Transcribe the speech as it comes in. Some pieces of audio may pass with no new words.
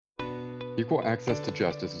Equal access to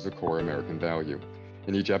justice is a core American value.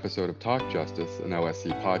 In each episode of Talk Justice, an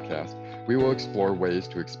LSC podcast, we will explore ways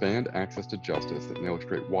to expand access to justice and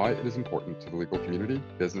illustrate why it is important to the legal community,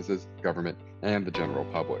 businesses, government, and the general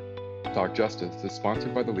public. Talk Justice is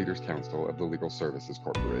sponsored by the Leaders Council of the Legal Services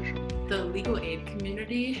Corporation. The legal aid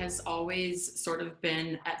community has always sort of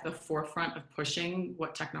been at the forefront of pushing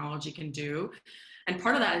what technology can do. And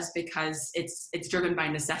part of that is because it's driven by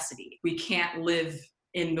necessity. We can't live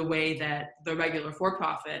in the way that the regular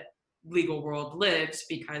for-profit legal world lives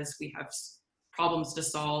because we have problems to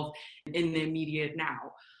solve in the immediate now.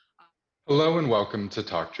 Hello and welcome to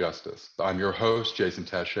Talk Justice. I'm your host, Jason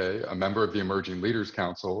Taché, a member of the Emerging Leaders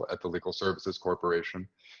Council at the Legal Services Corporation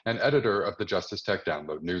and editor of the Justice Tech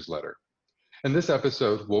Download newsletter. In this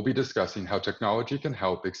episode, we'll be discussing how technology can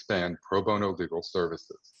help expand pro bono legal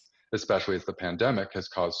services, especially as the pandemic has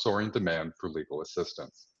caused soaring demand for legal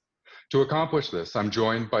assistance. To accomplish this, I'm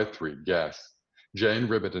joined by three guests. Jane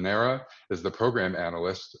Ribadeneira is the program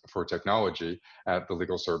analyst for technology at the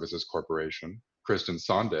Legal Services Corporation. Kristen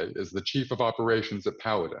Sonde is the chief of operations at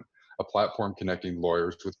Paladin, a platform connecting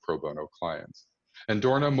lawyers with pro bono clients. And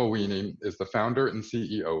Dorna Mowini is the founder and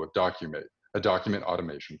CEO of Documate, a document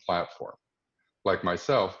automation platform. Like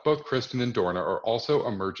myself, both Kristen and Dorna are also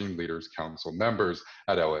Emerging Leaders Council members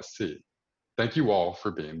at LSC. Thank you all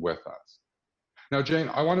for being with us. Now, Jane,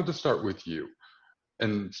 I wanted to start with you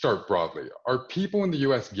and start broadly. Are people in the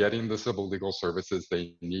US getting the civil legal services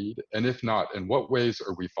they need? And if not, in what ways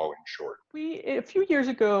are we falling short? A few years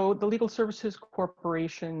ago, the Legal Services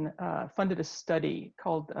Corporation funded a study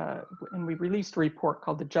called, and we released a report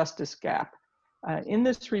called The Justice Gap. In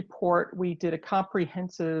this report, we did a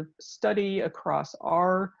comprehensive study across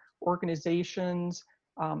our organizations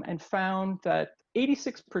and found that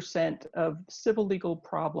 86% of civil legal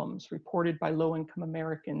problems reported by low-income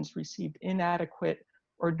Americans received inadequate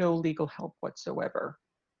or no legal help whatsoever.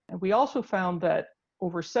 And we also found that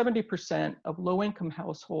over 70% of low-income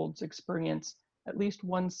households experience at least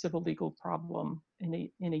one civil legal problem in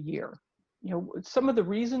a year. You know, some of the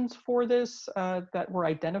reasons for this that were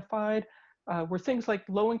identified were things like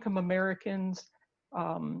low-income Americans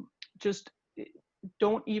just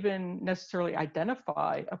don't even necessarily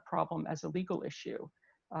identify a problem as a legal issue,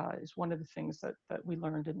 is one of the things that we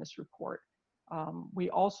learned in this report.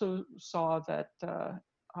 We also saw that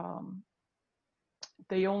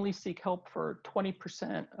they only seek help for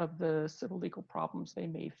 20% of the civil legal problems they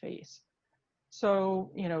may face.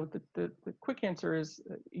 So, you know, the quick answer is,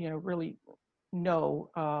 you know, really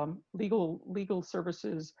no. Legal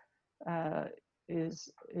services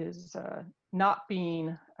is not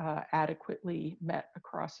being adequately met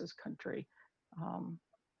across this country,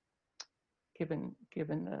 given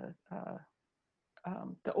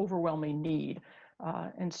the overwhelming need.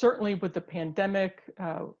 And certainly with the pandemic,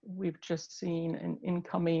 we've just seen an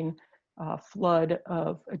incoming flood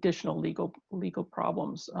of additional legal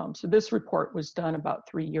problems. So this report was done about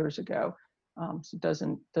 3 years ago, so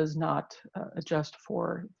does not adjust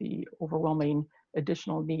for the overwhelming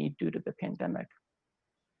additional need due to the pandemic.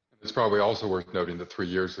 It's probably also worth noting that 3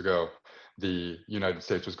 years ago, the United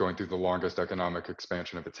States was going through the longest economic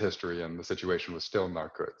expansion of its history, and the situation was still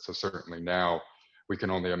not good. So certainly now, we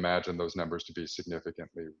can only imagine those numbers to be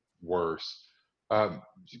significantly worse.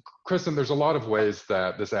 Kristen, there's a lot of ways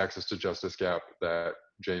that this access to justice gap that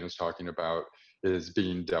Jane is talking about is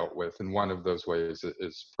being dealt with. And one of those ways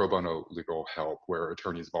is pro bono legal help, where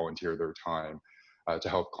attorneys volunteer their time to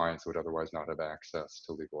help clients who would otherwise not have access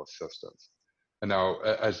to legal assistance. And now,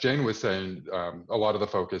 as Jane was saying, a lot of the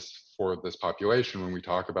focus for this population when we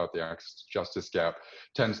talk about the access to justice gap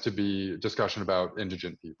tends to be discussion about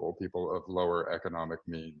indigent people, people of lower economic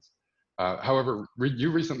means. However,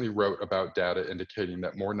 you recently wrote about data indicating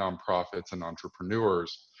that more nonprofits and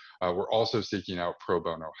entrepreneurs were also seeking out pro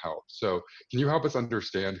bono help. So can you help us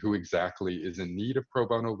understand who exactly is in need of pro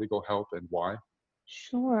bono legal help and why?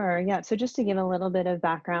 Sure. Yeah. So just to give a little bit of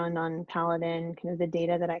background on Paladin, kind of the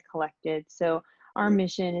data that I collected. So our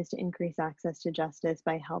mission is to increase access to justice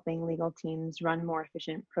by helping legal teams run more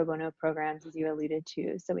efficient pro bono programs, as you alluded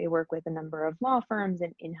to. So we work with a number of law firms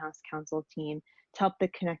and in-house counsel team to help them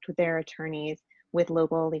connect with their attorneys with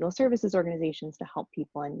local legal services organizations to help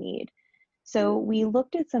people in need. So we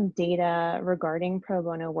looked at some data regarding pro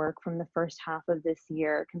bono work from the first half of this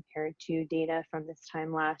year compared to data from this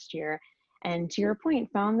time last year. And to your point,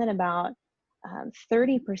 found that about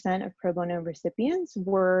 30% of pro bono recipients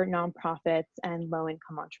were nonprofits and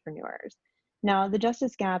low-income entrepreneurs. Now, the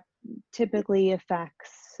justice gap typically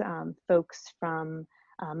affects folks from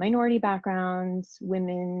minority backgrounds,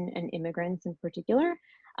 women and immigrants in particular,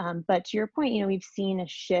 But to your point, we've seen a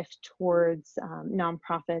shift towards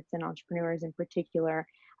nonprofits and entrepreneurs in particular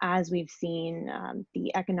as we've seen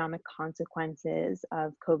the economic consequences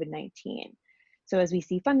of COVID-19. So as we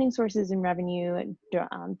see funding sources and revenue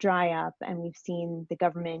dry up, and we've seen the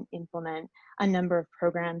government implement a number of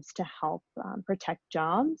programs to help protect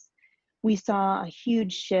jobs, we saw a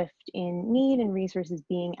huge shift in need and resources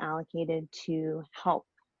being allocated to help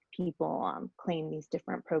people claim these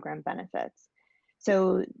different program benefits.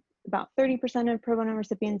 So about 30% of pro bono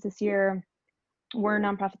recipients this year were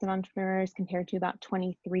nonprofits and entrepreneurs, compared to about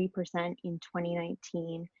 23% in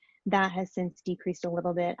 2019. That has since decreased a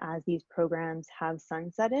little bit as these programs have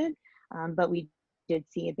sunsetted, but we did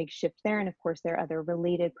see a big shift there. And of course, there are other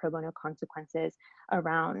related pro bono consequences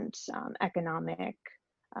around economic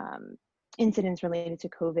incidents related to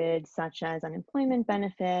COVID, such as unemployment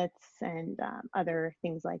benefits and other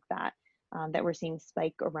things like that, that we're seeing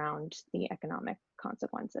spike around the economic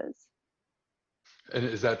consequences. And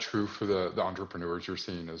is that true for the entrepreneurs you're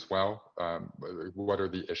seeing as well? What are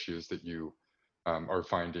the issues that you are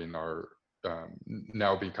finding are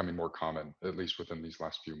now becoming more common, at least within these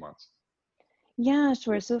last few months? Yeah,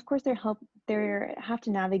 sure. So of course, they have to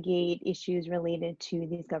navigate issues related to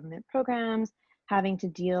these government programs, having to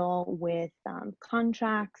deal with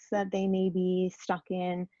contracts that they may be stuck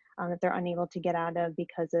in, that they're unable to get out of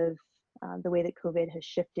because of the way that COVID has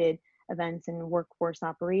shifted events and workforce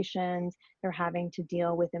operations. They're having to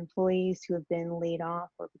deal with employees who have been laid off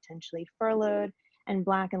or potentially furloughed. And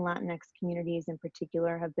Black and Latinx communities in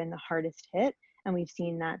particular have been the hardest hit, and we've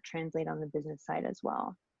seen that translate on the business side as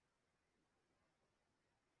well.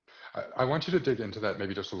 I want you to dig into that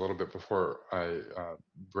maybe just a little bit before I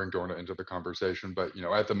bring Dorna into the conversation. But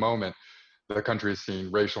at the moment, the country is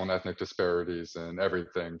seeing racial and ethnic disparities in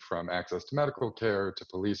everything from access to medical care to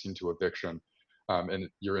policing to eviction. And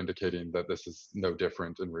you're indicating that this is no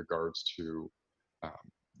different in regards to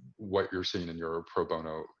what you're seeing in your pro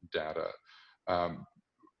bono data.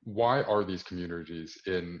 Why are these communities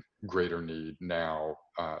in greater need now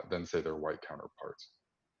than, say, their white counterparts?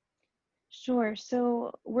 Sure.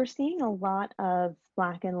 So we're seeing a lot of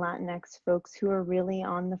Black and Latinx folks who are really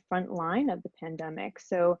on the front line of the pandemic.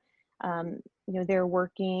 So, they're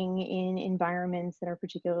working in environments that are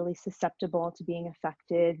particularly susceptible to being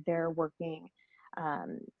affected. They're working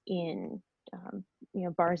in,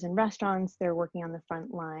 bars and restaurants. They're working on the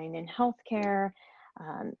front line in healthcare,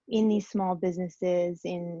 in these small businesses,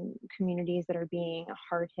 in communities that are being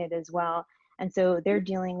hard hit as well. And so they're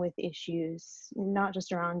dealing with issues not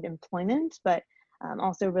just around employment, but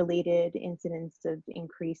also related incidents of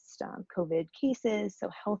increased COVID cases, so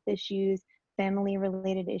health issues,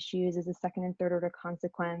 family-related issues as a second and third order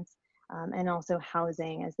consequence, and also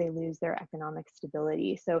housing as they lose their economic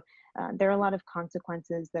stability. So there are a lot of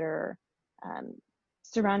consequences that are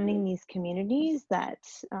surrounding these communities that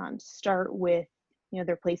start with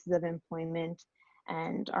their places of employment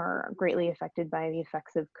and are greatly affected by the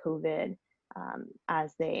effects of COVID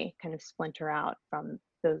as they kind of splinter out from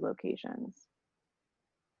those locations.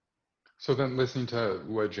 So then, listening to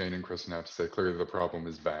what Jane and Kristen have to say, clearly the problem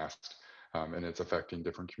is vast, and it's affecting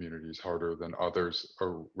different communities harder than others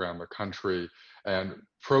around the country. And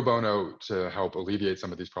pro bono to help alleviate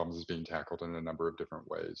some of these problems is being tackled in a number of different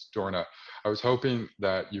ways. Dorna, I was hoping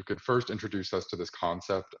that you could first introduce us to this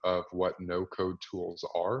concept of what no-code tools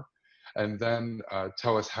are, and then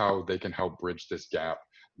tell us how they can help bridge this gap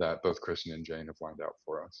that both Kristen and Jane have lined out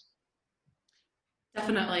for us.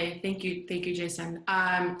 Definitely. Thank you, Jason.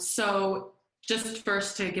 So just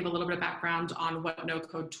first to give a little bit of background on what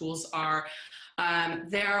no-code tools are,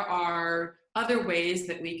 there are other ways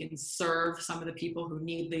that we can serve some of the people who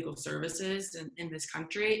need legal services in this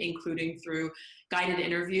country, including through guided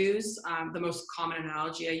interviews. The most common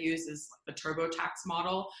analogy I use is the TurboTax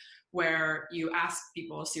model, where you ask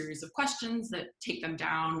people a series of questions that take them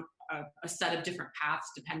down a set of different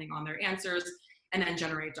paths depending on their answers, and then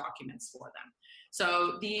generate documents for them.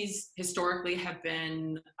 So these historically have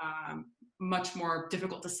been much more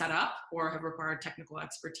difficult to set up or have required technical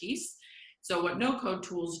expertise. So what no-code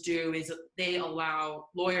tools do is they allow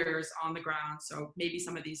lawyers on the ground, so maybe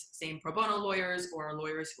some of these same pro bono lawyers or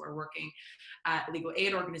lawyers who are working at legal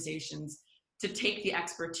aid organizations, to take the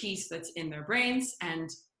expertise that's in their brains and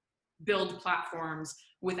build platforms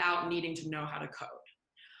without needing to know how to code.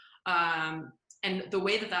 And the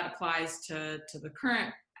way that applies to the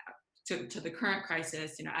current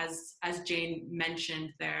crisis, as Jane mentioned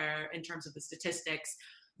there, in terms of the statistics,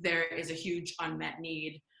 there is a huge unmet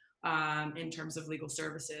need in terms of legal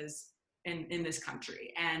services in this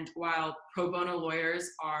country. And while pro bono lawyers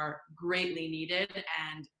are greatly needed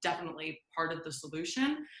and definitely part of the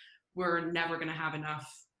solution, we're never going to have enough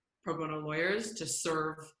pro bono lawyers to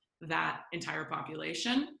serve that entire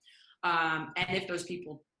population. And if those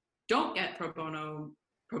people don't get pro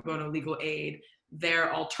bono legal aid,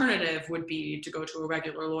 their alternative would be to go to a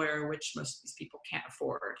regular lawyer, which most of these people can't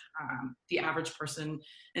afford. The average person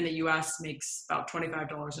in the US makes about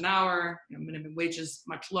 $25 an hour. Minimum wage is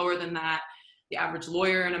much lower than that. The average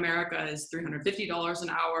lawyer in America is $350 an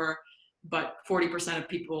hour, but 40% of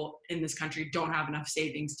people in this country don't have enough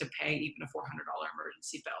savings to pay even a $400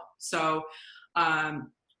 emergency bill. So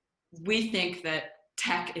we think that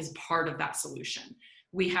tech is part of that solution.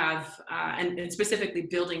 We have, and specifically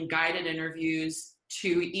building guided interviews to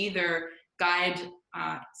either guide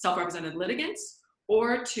self-represented litigants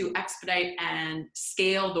or to expedite and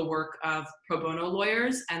scale the work of pro bono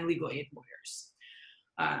lawyers and legal aid lawyers.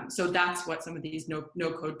 So that's what some of these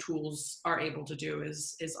no-code tools are able to do,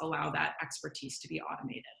 is allow that expertise to be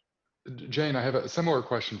automated. Jane, I have a similar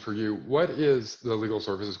question for you. What is the Legal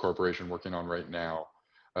Services Corporation working on right now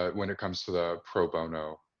when it comes to the pro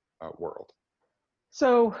bono world?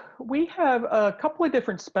 So we have a couple of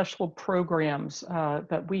different special programs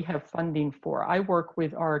that we have funding for. I work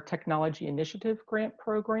with our Technology Initiative Grant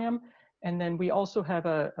Program, and then we also have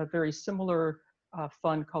a very similar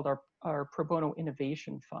fund called our Pro Bono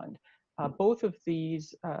Innovation Fund. Both of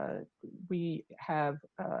these, we have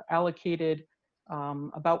allocated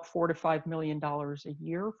about $4 to $5 million a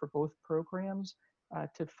year for both programs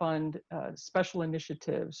to fund special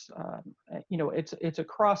initiatives. It's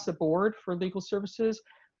across the board for legal services,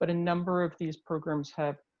 but a number of these programs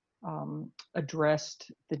have addressed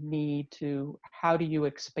the need to, how do you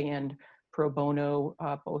expand pro bono,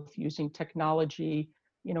 both using technology,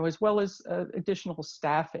 as well as additional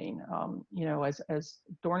staffing. As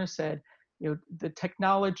Dorna said, the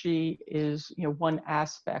technology is, one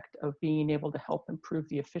aspect of being able to help improve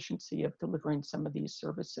the efficiency of delivering some of these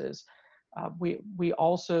services. We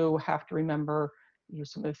also have to remember,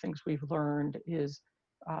 some of the things we've learned is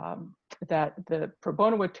that the pro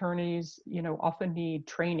bono attorneys, often need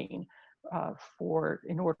training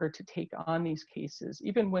in order to take on these cases,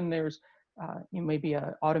 even when there's maybe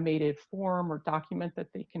an automated form or document that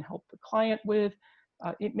they can help the client with.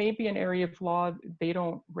 It may be an area of law they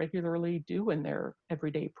don't regularly do in their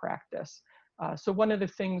everyday practice. So one of the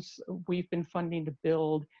things we've been funding to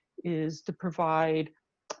build is to provide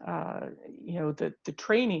the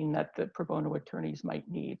training that the pro bono attorneys might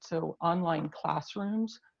need. So online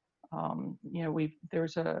classrooms,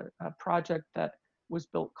 there's a project that was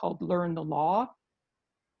built called Learn the Law.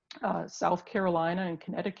 South Carolina and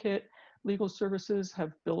Connecticut legal services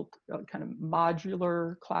have built kind of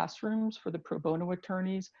modular classrooms for the pro bono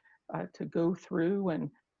attorneys to go through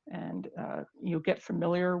and get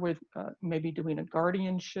familiar with maybe doing a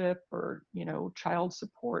guardianship or child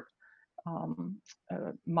support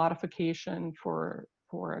modification for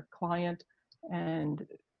a client. And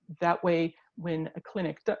that way, when a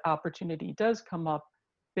clinic opportunity does come up,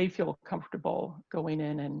 they feel comfortable going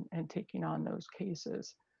in and taking on those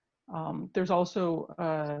cases. There's also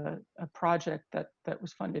a project that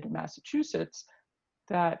was funded in Massachusetts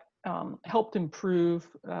that helped improve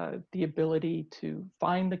the ability to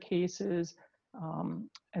find the cases,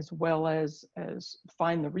 as well as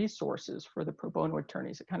find the resources for the pro bono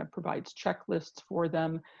attorneys. It kind of provides checklists for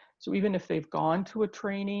them. So even if they've gone to a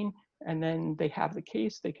training and then they have the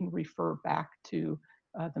case, they can refer back to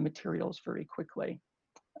the materials very quickly.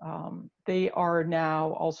 They are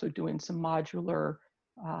now also doing some modular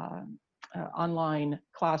online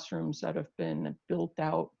classrooms that have been built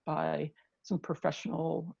out by some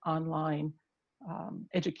professional online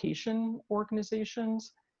education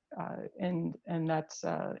organizations. And that's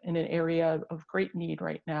in an area of great need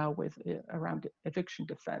right now with around eviction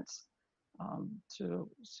defense. So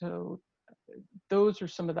those are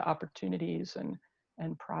some of the opportunities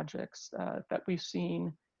and projects that we've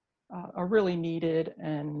seen are really needed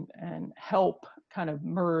and help kind of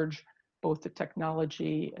merge both the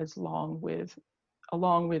technology along with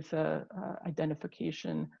the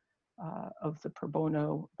identification of the pro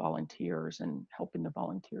bono volunteers and helping the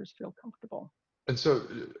volunteers feel comfortable. And so,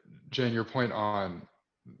 Jane, your point on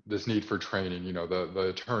this need for training, the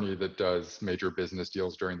attorney that does major business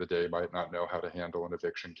deals during the day might not know how to handle an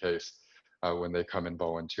eviction case when they come and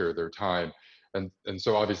volunteer their time. And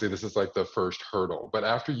so obviously this is like the first hurdle. But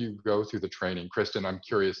after you go through the training, Kristen, I'm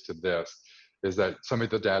curious to this, is that some of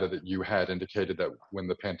the data that you had indicated that when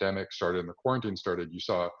the pandemic started and the quarantine started, you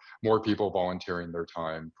saw more people volunteering their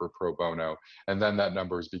time for pro bono, and then that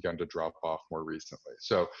number has begun to drop off more recently.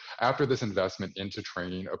 So after this investment into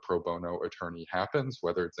training a pro bono attorney happens,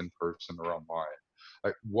 whether it's in person or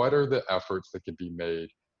online, what are the efforts that can be made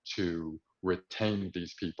to retain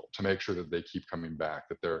these people, to make sure that they keep coming back,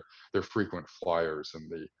 that they're frequent flyers in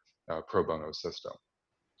the pro bono system?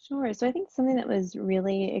 Sure. So I think something that was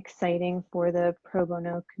really exciting for the pro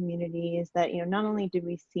bono community is that, not only did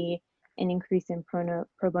we see an increase in pro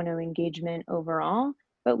bono engagement overall,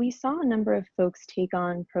 but we saw a number of folks take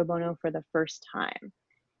on pro bono for the first time.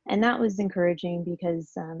 And that was encouraging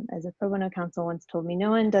because, as a pro bono counsel once told me, no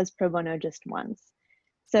one does pro bono just once.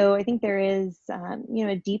 So I think there is,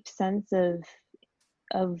 a deep sense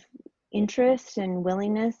of interest and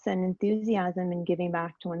willingness and enthusiasm in giving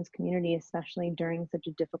back to one's community, especially during such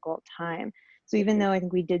a difficult time. So even though I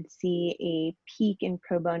think we did see a peak in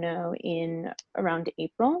pro bono in around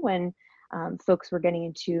April, when folks were getting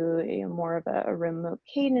into more of a remote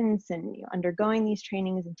cadence and undergoing these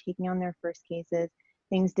trainings and taking on their first cases,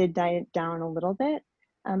 things did die down a little bit.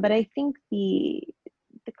 But I think the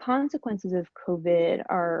consequences of COVID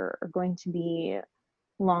are going to be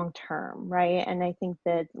long term, right? And I think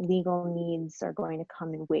that legal needs are going to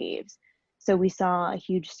come in waves. So we saw a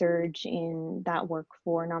huge surge in that work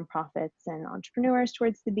for nonprofits and entrepreneurs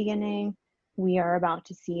towards the beginning. We are about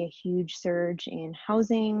to see a huge surge in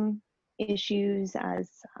housing issues as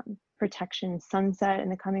protections sunset in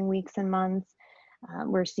the coming weeks and months.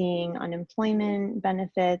 We're seeing unemployment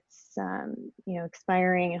benefits,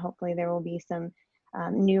 expiring, and hopefully there will be some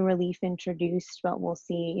new relief introduced, but we'll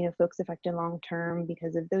see, folks affected long term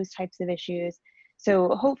because of those types of issues. So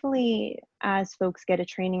hopefully, as folks get a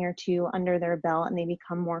training or two under their belt and they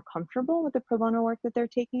become more comfortable with the pro bono work that they're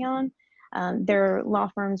taking on, their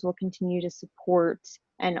law firms will continue to support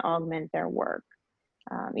and augment their work.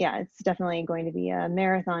 It's definitely going to be a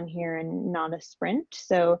marathon here and not a sprint.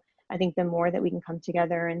 So I think the more that we can come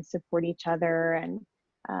together and support each other and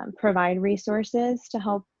provide resources to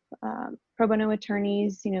help pro bono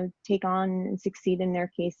attorneys, take on and succeed in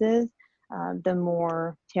their cases, the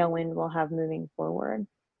more tailwind we'll have moving forward.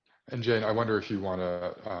 And Jane, I wonder if you want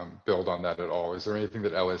to build on that at all. Is there anything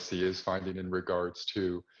that LSC is finding in regards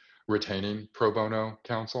to retaining pro bono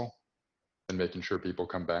counsel and making sure people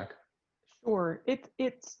come back? Sure.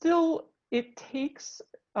 It still takes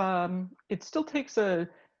a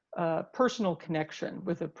personal connection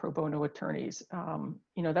with the pro bono attorneys.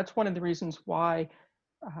 That's one of the reasons why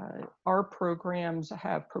our programs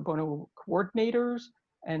have pro bono coordinators,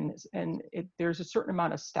 and there's a certain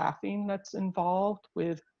amount of staffing that's involved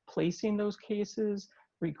with placing those cases,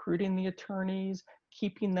 recruiting the attorneys,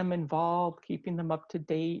 keeping them involved, keeping them up to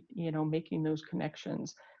date, making those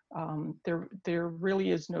connections. There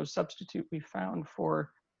really is no substitute we found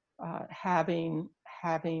for having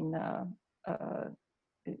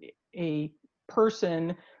a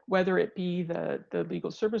person, whether it be the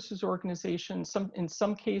legal services organization. In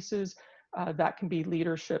some cases, that can be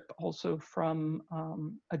leadership also from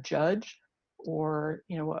a judge or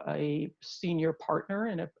a senior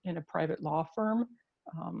partner in a private law firm.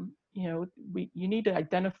 You need to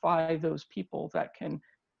identify those people that can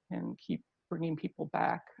keep bringing people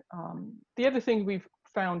back. The other thing we've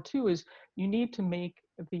found too is you need to make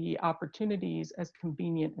the opportunities as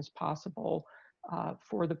convenient as possible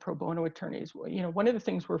for the pro bono attorneys. One of the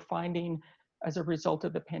things we're finding as a result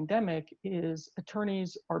of the pandemic is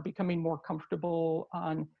attorneys are becoming more comfortable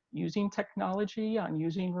on using technology, on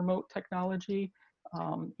using remote technology,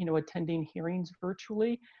 attending hearings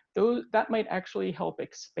virtually. That might actually help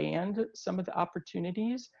expand some of the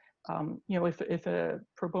opportunities. If a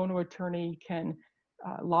pro bono attorney can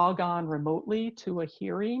log on remotely to a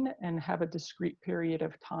hearing and have a discrete period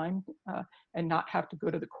of time and not have to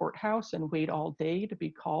go to the courthouse and wait all day to be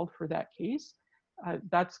called for that case,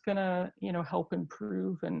 that's going to help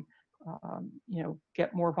improve and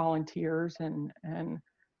get more volunteers and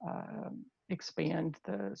expand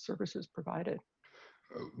the services provided.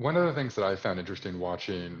 One of the things that I found interesting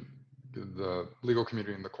watching the legal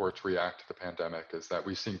community and the courts react to the pandemic is that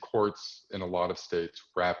we've seen courts in a lot of states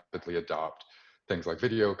rapidly adopt things like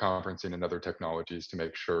video conferencing and other technologies to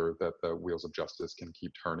make sure that the wheels of justice can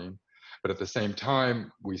keep turning. But at the same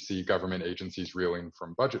time, we see government agencies reeling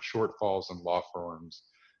from budget shortfalls and law firms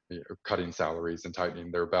cutting salaries and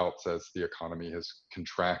tightening their belts as the economy has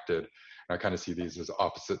contracted. And I kind of see these as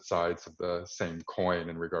opposite sides of the same coin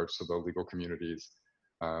in regards to the legal communities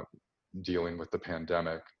dealing with the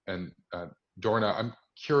pandemic. And Dorna, I'm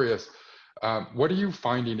curious, what are you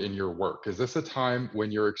finding in your work? Is this a time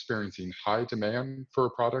when you're experiencing high demand for a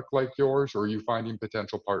product like yours, or are you finding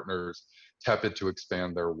potential partners tepid to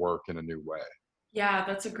expand their work in a new way? Yeah,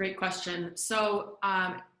 that's a great question. So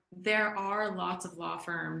there are lots of law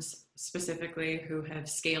firms specifically who have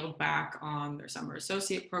scaled back on their summer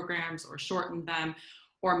associate programs or shortened them,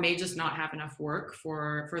 or may just not have enough work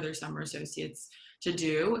for their summer associates to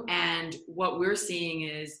do. And what we're seeing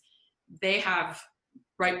is they have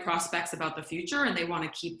bright prospects about the future and they want to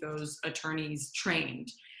keep those attorneys trained.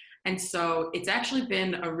 And so it's actually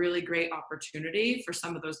been a really great opportunity for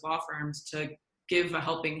some of those law firms to give a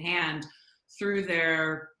helping hand through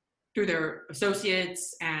their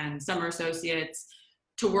associates and summer associates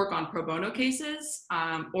to work on pro bono cases,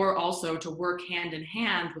 or also to work hand in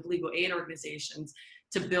hand with legal aid organizations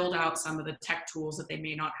to build out some of the tech tools that they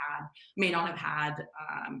may not have had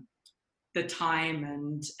the time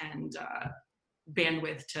and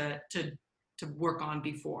bandwidth to work on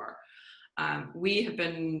before. We have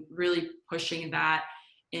been really pushing that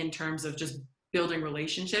in terms of just building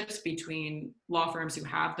relationships between law firms who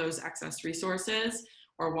have those excess resources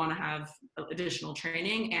or want to have additional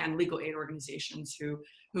training, and legal aid organizations who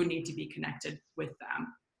need to be connected with them.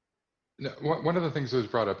 Now, one of the things that was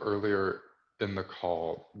brought up earlier in the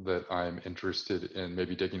call that I'm interested in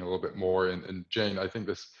maybe digging a little bit more, and Jane, I think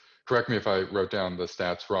this, correct me if I wrote down the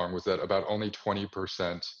stats wrong, was that about only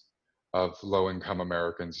 20% of low-income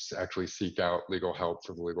Americans actually seek out legal help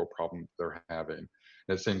for the legal problem they're having.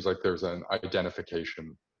 And it seems like there's an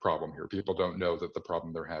identification problem here. People don't know that the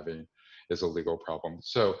problem they're having is a legal problem.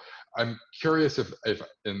 So I'm curious if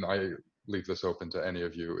and I leave this open to any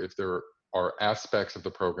of you, if there are aspects of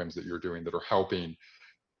the programs that you're doing that are helping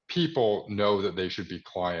people know that they should be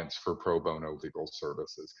clients for pro bono legal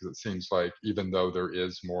services, because it seems like even though there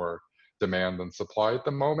is more demand than supply at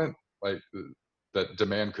the moment, like that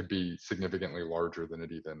demand could be significantly larger than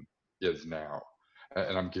it even is now.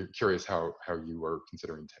 And I'm curious how you are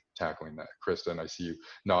considering tackling that. Kristen, I see you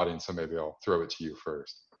nodding, so maybe I'll throw it to you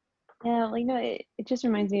first. Yeah, well, it just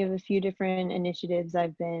reminds me of a few different initiatives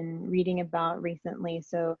I've been reading about recently.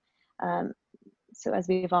 So, so as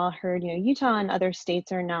we've all heard, Utah and other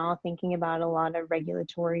states are now thinking about a lot of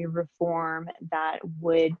regulatory reform that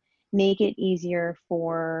would make it easier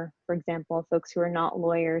for example, folks who are not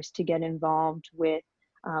lawyers to get involved with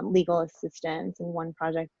legal assistance. And one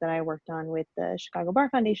project that I worked on with the Chicago Bar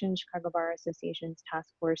Foundation, Chicago Bar Association's task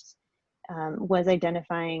force, was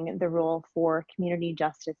identifying the role for community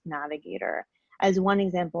justice navigator as one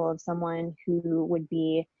example of someone who would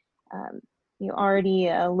be already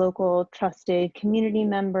a local trusted community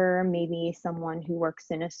member, maybe someone who works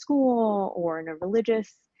in a school or in a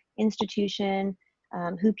religious institution,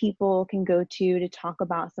 who people can go to talk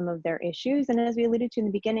about some of their issues. And as we alluded to in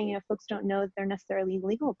the beginning, folks don't know that they're necessarily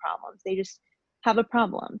legal problems. They just have a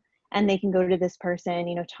problem and they can go to this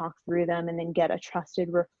person, talk through them and then get a trusted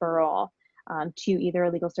referral to either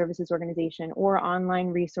a legal services organization or online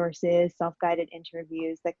resources, self-guided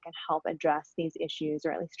interviews that can help address these issues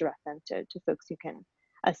or at least direct them to folks who can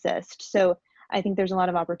assist. So I think there's a lot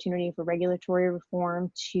of opportunity for regulatory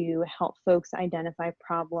reform to help folks identify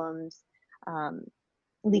problems,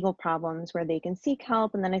 legal problems where they can seek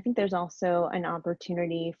help. And then I think there's also an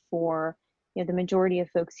opportunity for the majority of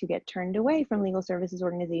folks who get turned away from legal services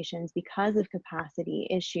organizations because of capacity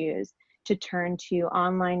issues to turn to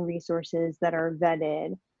online resources that are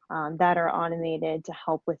vetted, that are automated to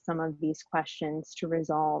help with some of these questions to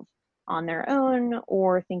resolve on their own,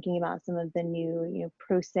 or thinking about some of the new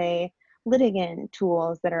pro se litigant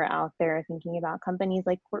tools that are out there, thinking about companies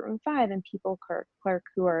like Courtroom 5 and People Clerk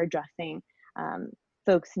who are addressing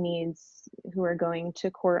folks' needs who are going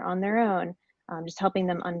to court on their own, just helping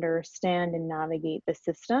them understand and navigate the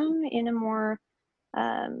system in a more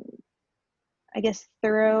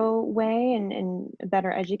thorough way and a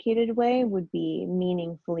better educated way would be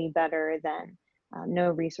meaningfully better than no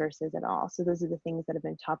resources at all. So those are the things that have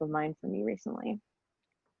been top of mind for me recently.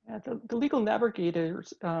 Yeah, the legal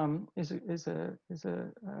navigators is a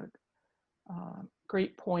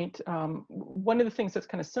great point. One of the things that's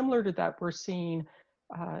kind of similar to that we're seeing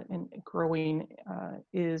and growing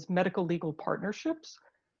is medical legal partnerships.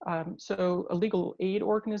 So a legal aid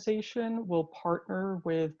organization will partner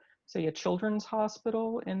with, say, a children's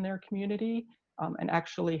hospital in their community and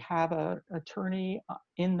actually have an attorney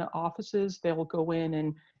in the offices. They'll go in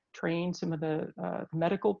and train some of the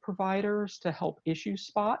medical providers to help issue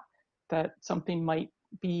spot that something might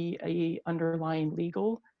be a underlying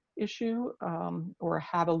legal issue or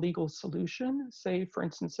have a legal solution. Say, for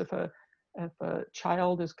instance, if a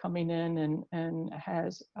child is coming in and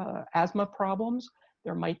has asthma problems,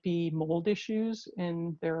 there might be mold issues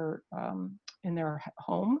in their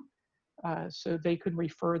home. So they could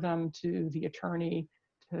refer them to the attorney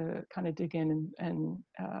to kind of dig in and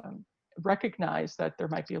recognize that there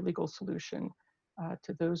might be a legal solution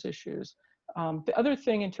to those issues. The other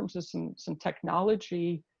thing in terms of some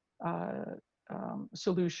technology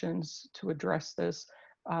solutions to address this,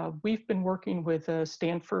 we've been working with a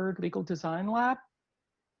Stanford Legal Design Lab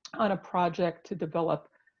on a project to develop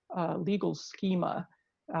a legal schema.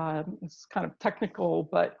 It's kind of technical,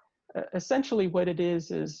 but essentially what it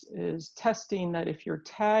is testing that if you're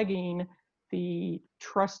tagging the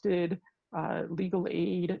trusted legal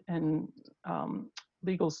aid and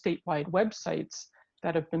legal statewide websites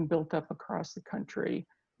that have been built up across the country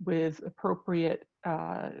with appropriate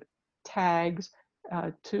tags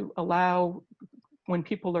to allow, when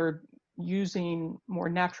people are using more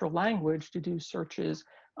natural language to do searches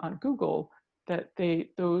on Google, that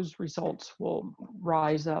those results will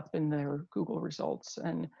rise up in their Google results,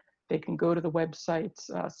 and they can go to the websites.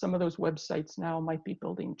 Some of those websites now might be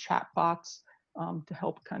building chatbots to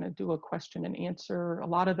help kind of do a question and answer. A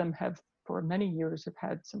lot of them have, for many years, have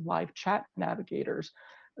had some live chat navigators,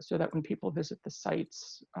 so that when people visit the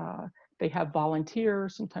sites, they have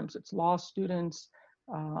volunteers. Sometimes it's law students.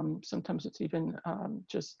 Sometimes it's even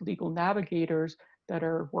just legal navigators that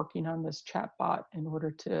are working on this chatbot in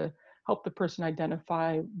order to help the person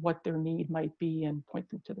identify what their need might be and point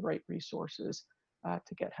them to the right resources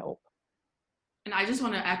to get help. And I just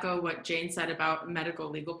want to echo what Jane said about medical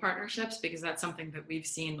legal partnerships, because that's something that we've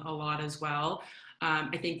seen a lot as well.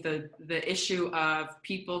 I think the issue of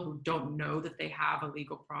people who don't know that they have a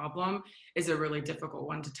legal problem is a really difficult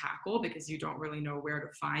one to tackle, because you don't really know where to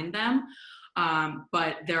find them.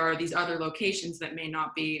 But there are these other locations that may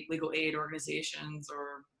not be legal aid organizations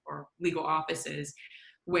or legal offices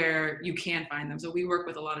where you can find them. So we work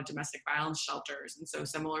with a lot of domestic violence shelters, and so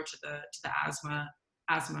similar to the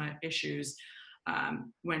asthma issues,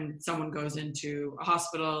 when someone goes into a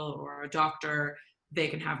hospital or a doctor, they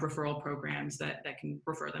can have referral programs that can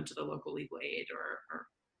refer them to the local legal aid or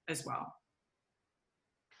as well.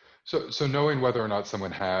 So knowing whether or not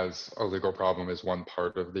someone has a legal problem is one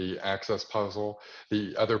part of the access puzzle.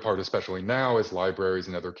 The other part, especially now, as libraries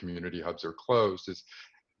and other community hubs are closed, is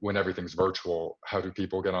when everything's virtual, how do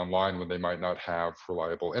people get online when they might not have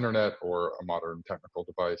reliable internet or a modern technical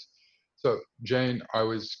device? So Jane, I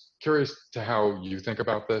was curious to how you think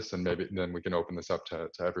about this, and maybe then we can open this up to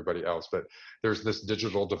everybody else. But there's this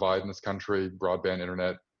digital divide in this country. Broadband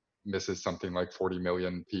internet misses something like 40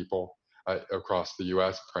 million people across the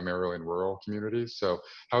US, primarily in rural communities. So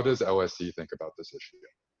how does LSC think about this issue?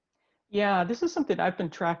 Yeah, this is something I've been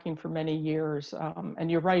tracking for many years,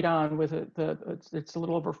 and you're right on with it. It's a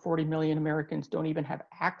little over 40 million Americans don't even have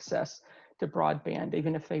access to broadband,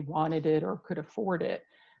 even if they wanted it or could afford it.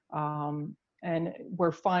 And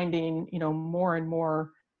we're finding, more and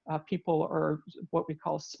more people are what we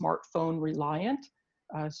call smartphone reliant.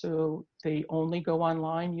 So they only go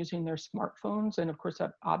online using their smartphones, and of course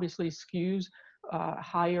that obviously skews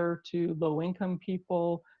higher to low-income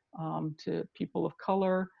people, to people of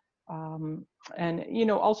color.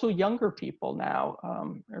 And also younger people now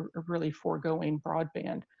are really foregoing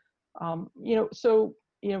broadband. So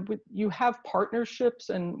you have partnerships,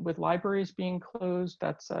 and with libraries being closed,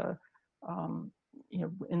 that's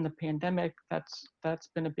in the pandemic, that's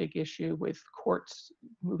been a big issue. With courts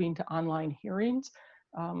moving to online hearings,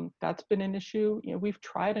 that's been an issue. We've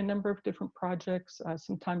tried a number of different projects.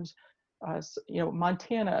 Sometimes,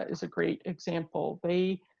 Montana is a great example.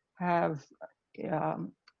 They have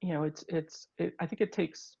I think it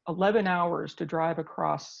takes 11 hours to drive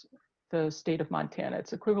across the state of Montana.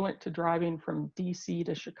 It's equivalent to driving from DC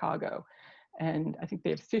to Chicago. And I think they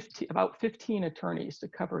have about 15 attorneys to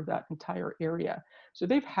cover that entire area. So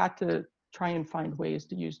they've had to try and find ways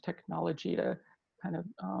to use technology to kind of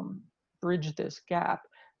bridge this gap.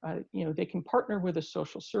 They can partner with a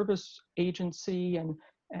social service agency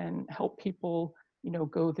and help people,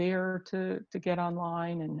 go there to get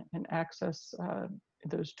online and access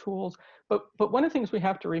those tools. But one of the things we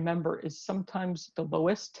have to remember is sometimes the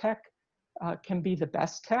lowest tech can be the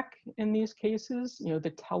best tech in these cases.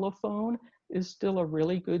 The telephone is still a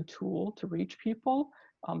really good tool to reach people.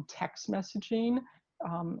 Text messaging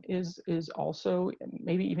is also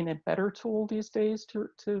maybe even a better tool these days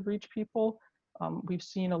to reach people. We've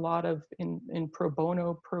seen a lot of in pro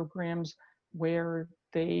bono programs where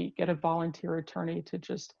they get a volunteer attorney to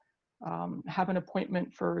just have an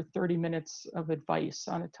appointment for 30 minutes of advice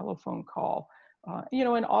on a telephone call.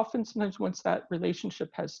 And often sometimes once that relationship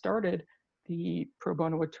has started, the pro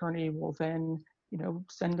bono attorney will then,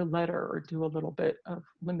 send a letter or do a little bit of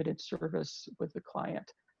limited service with the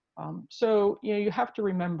client. So, you have to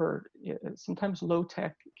remember sometimes low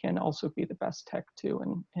tech can also be the best tech too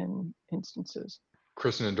in instances.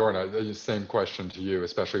 Kristen and Dorna, the same question to you,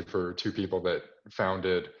 especially for two people that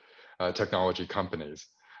founded technology companies.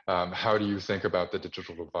 How do you think about the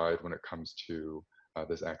digital divide when it comes to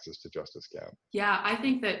this access to justice gap? Yeah, I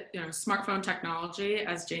think that smartphone technology,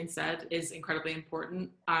 as Jane said, is incredibly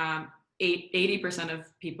important. 80% of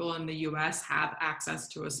people in the US have access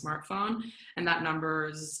to a smartphone, and that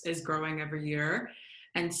number is growing every year.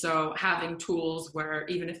 And so having tools where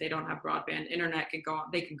even if they don't have broadband internet,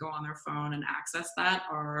 they can go on their phone and access that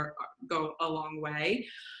or go a long way.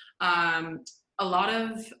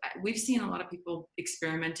 We've seen a lot of people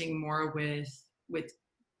experimenting more with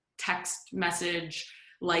text message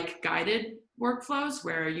like guided workflows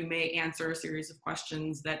where you may answer a series of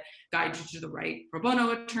questions that guide you to the right pro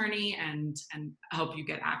bono attorney and help you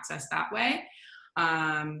get access that way.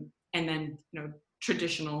 And then,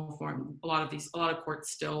 traditional form, a lot of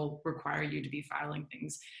courts still require you to be filing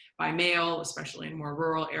things by mail, especially in more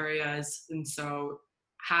rural areas. And so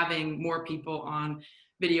having more people on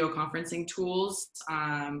video conferencing tools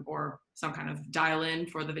or some kind of dial-in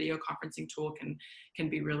for the video conferencing tool can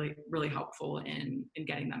be really, really helpful in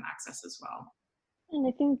getting them access as well. And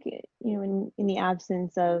I think, in the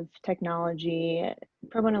absence of technology,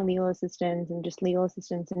 pro bono legal assistance and just legal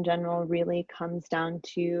assistance in general really comes down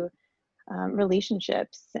to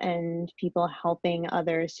relationships and people helping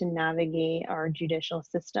others to navigate our judicial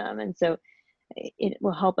system. And so it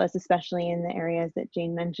will help us, especially in the areas that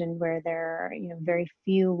Jane mentioned, where there are very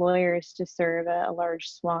few lawyers to serve a large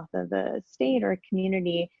swath of the state or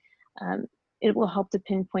community. It will help to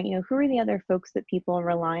pinpoint, who are the other folks that people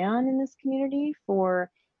rely on in this community for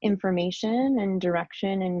information and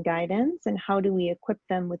direction and guidance, and how do we equip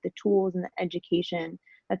them with the tools and the education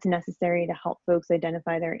that's necessary to help folks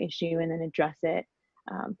identify their issue and then address it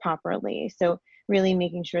properly. So really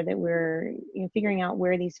making sure that we're figuring out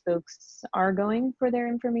where these folks are going for their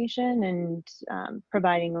information and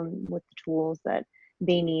providing them with the tools that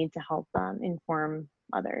they need to help inform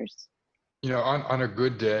others. On a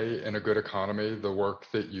good day in a good economy, the work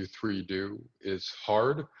that you three do is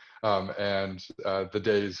hard. And the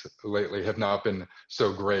days lately have not been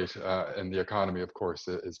so great. And the economy, of course,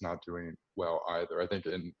 is not doing well either. I think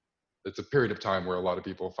it's a period of time where a lot of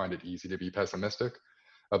people find it easy to be pessimistic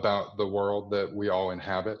about the world that we all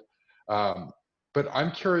inhabit. But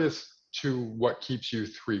I'm curious to what keeps you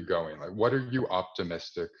three going. Like, what are you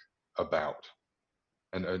optimistic about?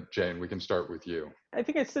 And Jane, we can start with you. I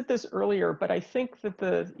think I said this earlier, but I think that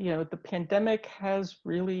the pandemic has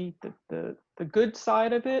really the good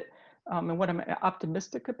side of it. And what I'm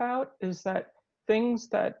optimistic about is that things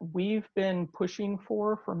that we've been pushing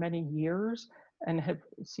for many years and have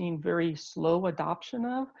seen very slow adoption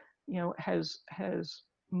of, has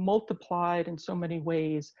multiplied in so many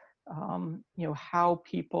ways. How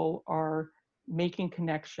people are making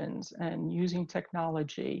connections and using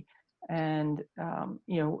technology. And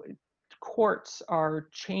courts are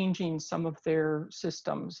changing some of their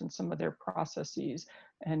systems and some of their processes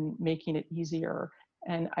and making it easier.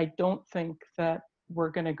 And I don't think that we're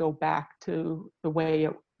going to go back to the way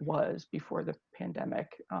it was before the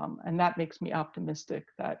pandemic. And that makes me optimistic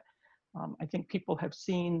that I think people have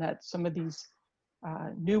seen that some of these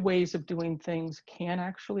new ways of doing things can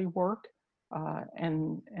actually work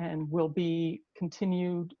and will be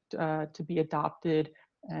continued to be adopted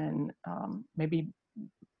and maybe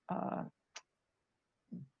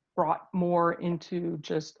brought more into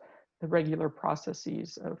just the regular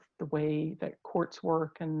processes of the way that courts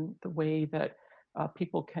work and the way that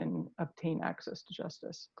people can obtain access to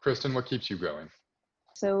justice. Kristen, what keeps you going?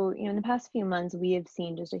 So, in the past few months, we have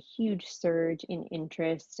seen just a huge surge in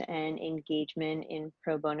interest and engagement in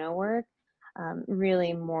pro bono work,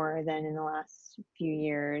 really more than in the last few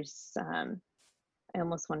years. I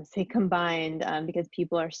almost want to say combined, because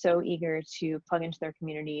people are so eager to plug into their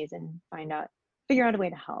communities and figure out a way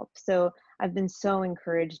to help. So I've been so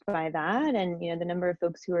encouraged by that. And, the number of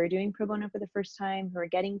folks who are doing pro bono for the first time, who are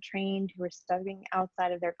getting trained, who are stepping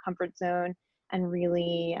outside of their comfort zone and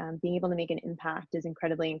really being able to make an impact is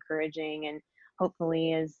incredibly encouraging. And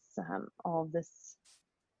hopefully as all these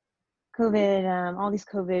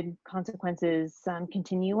COVID consequences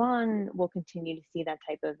continue on, we'll continue to see that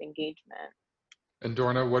type of engagement. And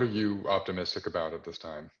Dorna, what are you optimistic about at this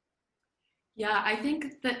time? Yeah, I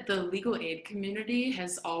think that the legal aid community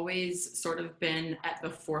has always sort of been at the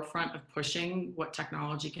forefront of pushing what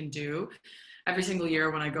technology can do. Every single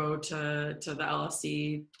year when I go to the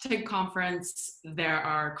LSC TIG conference, there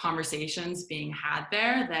are conversations being had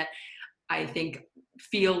there that I think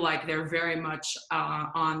feel like they're very much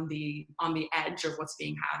on the edge of what's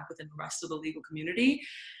being had within the rest of the legal community.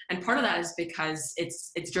 And part of that is because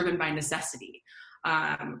it's driven by necessity.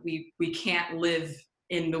 We can't live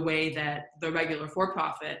in the way that the regular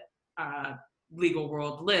for-profit legal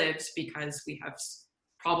world lives because we have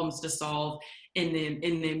problems to solve in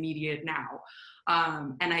the immediate now.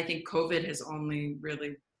 And I think COVID has only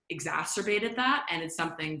really exacerbated that, and it's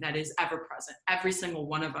something that is ever present. Every single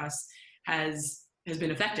one of us has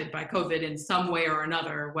been affected by COVID in some way or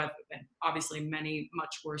another, whether, obviously many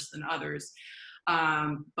much worse than others.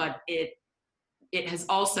 But it has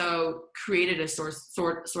also created a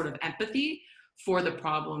sort of empathy for the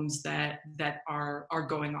problems that are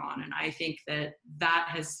going on. And I think that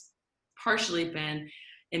has partially been,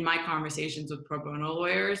 in my conversations with pro bono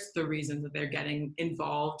lawyers, the reason that they're getting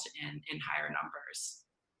involved in higher numbers.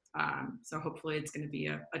 So hopefully it's going to be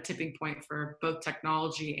a tipping point for both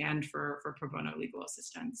technology and for pro bono legal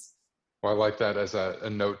assistance. Well, I like that as a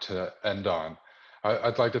note to end on.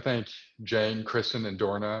 I'd like to thank Jane, Kristen, and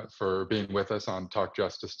Dorna for being with us on Talk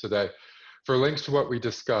Justice today. For links to what we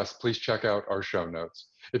discussed, please check out our show notes.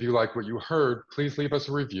 If you like what you heard, please leave us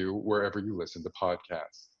a review wherever you listen to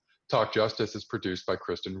podcasts. Talk Justice is produced by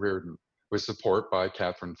Kristen Reardon, with support by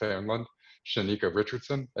Catherine Fanland, Shanika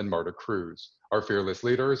Richardson, and Marta Cruz. Our fearless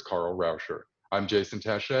leader is Carl Rauscher. I'm Jason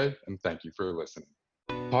Taché, and thank you for listening.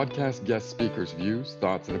 Podcast guest speakers' views,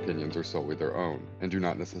 thoughts, and opinions are solely their own and do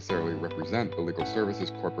not necessarily represent the Legal Services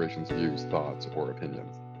Corporation's views, thoughts, or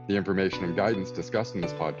opinions. The information and guidance discussed in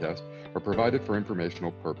this podcast are provided for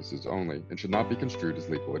informational purposes only and should not be construed as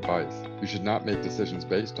legal advice. You should not make decisions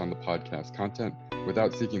based on the podcast content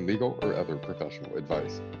without seeking legal or other professional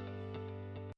advice.